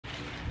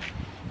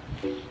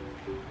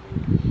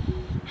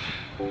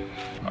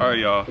Alright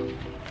y'all,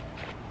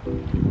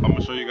 I'm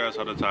gonna show you guys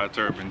how to tie a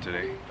turban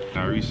today.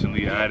 I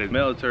recently added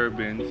male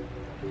turbans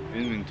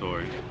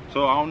inventory,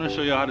 so I want to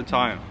show you how to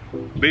tie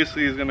them.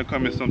 Basically it's gonna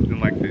come in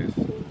something like this.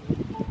 You're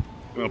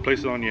gonna place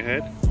it on your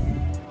head,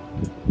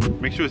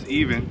 make sure it's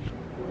even,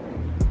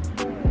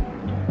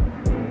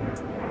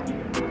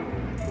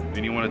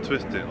 then you want to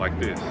twist it like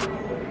this.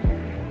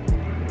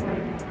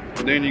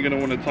 Then you're gonna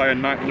want to tie a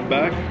knot in the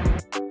back.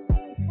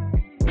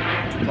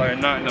 Tie a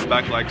knot in the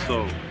back like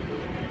so.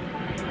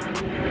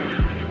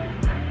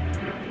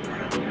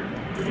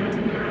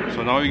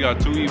 So now you got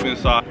two even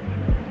sides.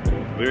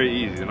 Very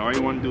easy. And all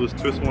you want to do is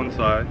twist one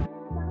side.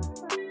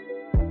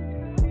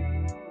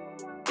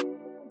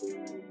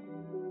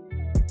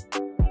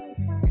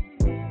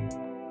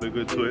 A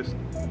good twist.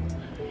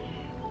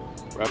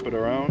 Wrap it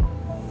around.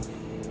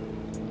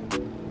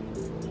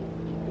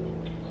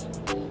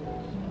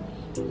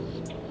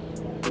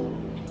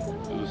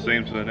 Do the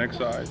same to the next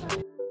side.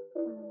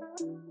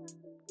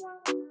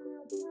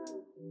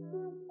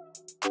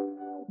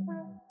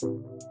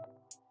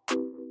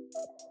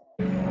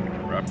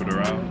 Wrap it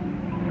around.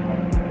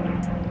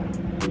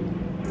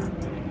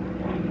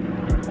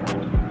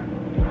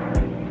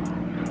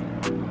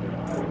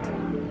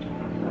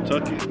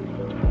 Tuck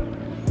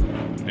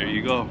it. There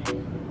you go.